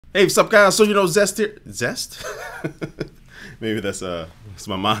Hey, what's up, guys? So, Zest here. Zest? Maybe that's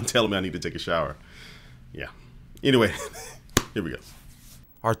my mom telling me I need to take a shower. Yeah. Anyway, here we go.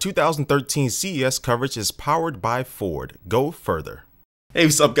 Our 2013 CES coverage is powered by Ford. Go further. Hey,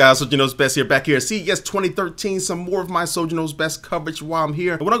 what's up, guys? SoldierKnowsBest here, back here at CES 2013. Some more of my SoldierKnowsBest coverage while I'm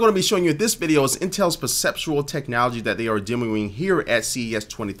here. And what I'm going to be showing you in this video is Intel's perceptual technology that they are demoing here at CES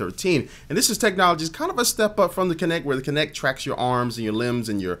 2013. And this is technology is kind of a step up from the Kinect, where the Kinect tracks your arms and your limbs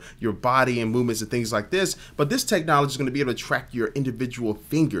and your body and movements and things like this. But this technology is going to be able to track your individual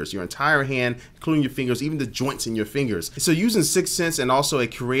fingers, your entire hand, including your fingers, even the joints in your fingers. So using 6th Sense and also a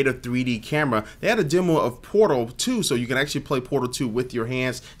Creative 3D camera, they had a demo of Portal 2, so you can actually play Portal 2 with your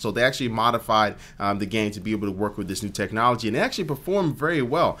hands. So they actually modified the game to be able to work with this new technology, and it actually performed very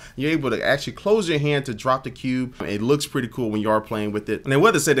well. You're able to actually close your hand to drop the cube. It looks pretty cool when you are playing with it. And I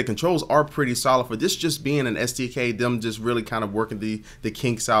would say the controls are pretty solid for this just being an SDK, them just really kind of working the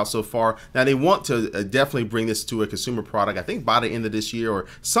kinks out so far. Now they want to definitely bring this to a consumer product, I think by the end of this year or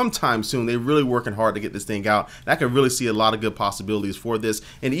sometime soon. They're really working hard to get this thing out, and I can really see a lot of good possibilities for this.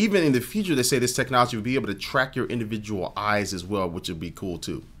 And even in the future, they say this technology will be able to track your individual eyes as well, which would be cool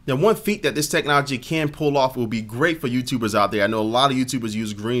too. Now, one feat that this technology can pull off will be great for YouTubers out there. I know a lot of YouTubers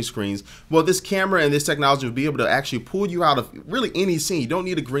use green screens. Well, this camera and this technology will be able to actually pull you out of really any scene. You don't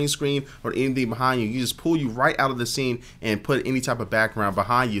need a green screen or anything behind you. You just pull you right out of the scene and put any type of background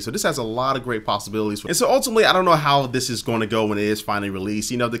behind you. So this has a lot of great possibilities. And so ultimately, I don't know how this is going to go when it is finally released.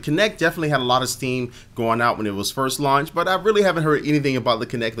 The Kinect definitely had a lot of steam going out when it was first launched, but I really haven't heard anything about the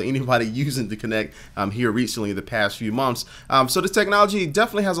Kinect or anybody using the Kinect here recently in the past few months. So this technology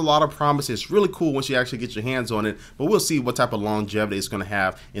definitely has a lot of promise. It's really cool once you actually get your hands on it, but we'll see what type of longevity it's going to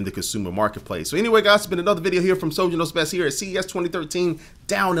have in the consumer marketplace. So anyway, guys, it's been another video here from SoldierKnowsBest here at CES 2013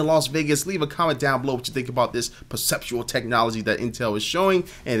 down in Las Vegas. Leave a comment down below what you think about this perceptual technology that Intel is showing,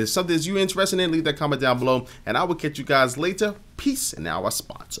 and if something that you're interested in, leave that comment down below, and I will catch you guys later. Peace, and now our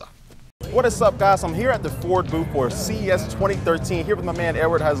sponsor. What is up, guys? I'm here at the Ford booth for CES 2013, here with my man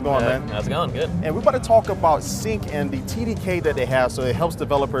Edward. How's it going, man? How's it going? Good. And we're about to talk about Sync and the TDK that they have, so it helps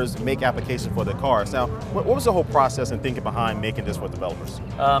developers make applications for their cars. Now, what was the whole process and thinking behind making this for developers?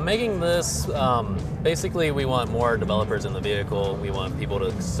 Making this, basically we want more developers in the vehicle. We want people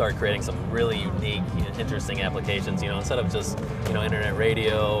to start creating some really unique, interesting applications, instead of just, internet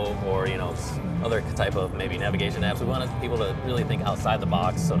radio or, other type of maybe navigation apps. We want people to really think outside the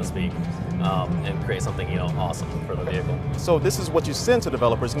box, so to speak, and create something, awesome for the vehicle. So this is what you send to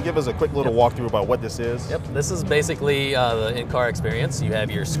developers. Can you give us a quick little walkthrough about what this is? Yep, this is basically the in-car experience. You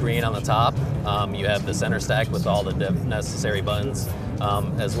have your screen on the top, you have the center stack with all the necessary buttons,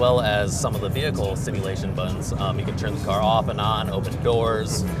 as well as some of the vehicle simulation buttons. You can turn the car off and on, open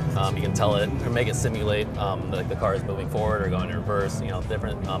doors, you can tell it or make it simulate like the car is moving forward or going in reverse,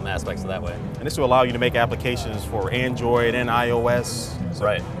 different aspects of that way. And this will allow you to make applications for Android and iOS. So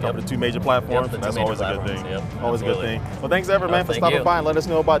right. Cover the two major platforms. Yep, that's always a good thing. Yep, always absolutely. a good thing. Well, thanks ever, man, for stopping by and letting us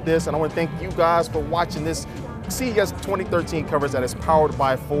know about this. And I want to thank you guys for watching this CES 2013 coverage that is powered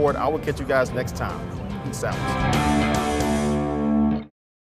by Ford. I will catch you guys next time. Peace out.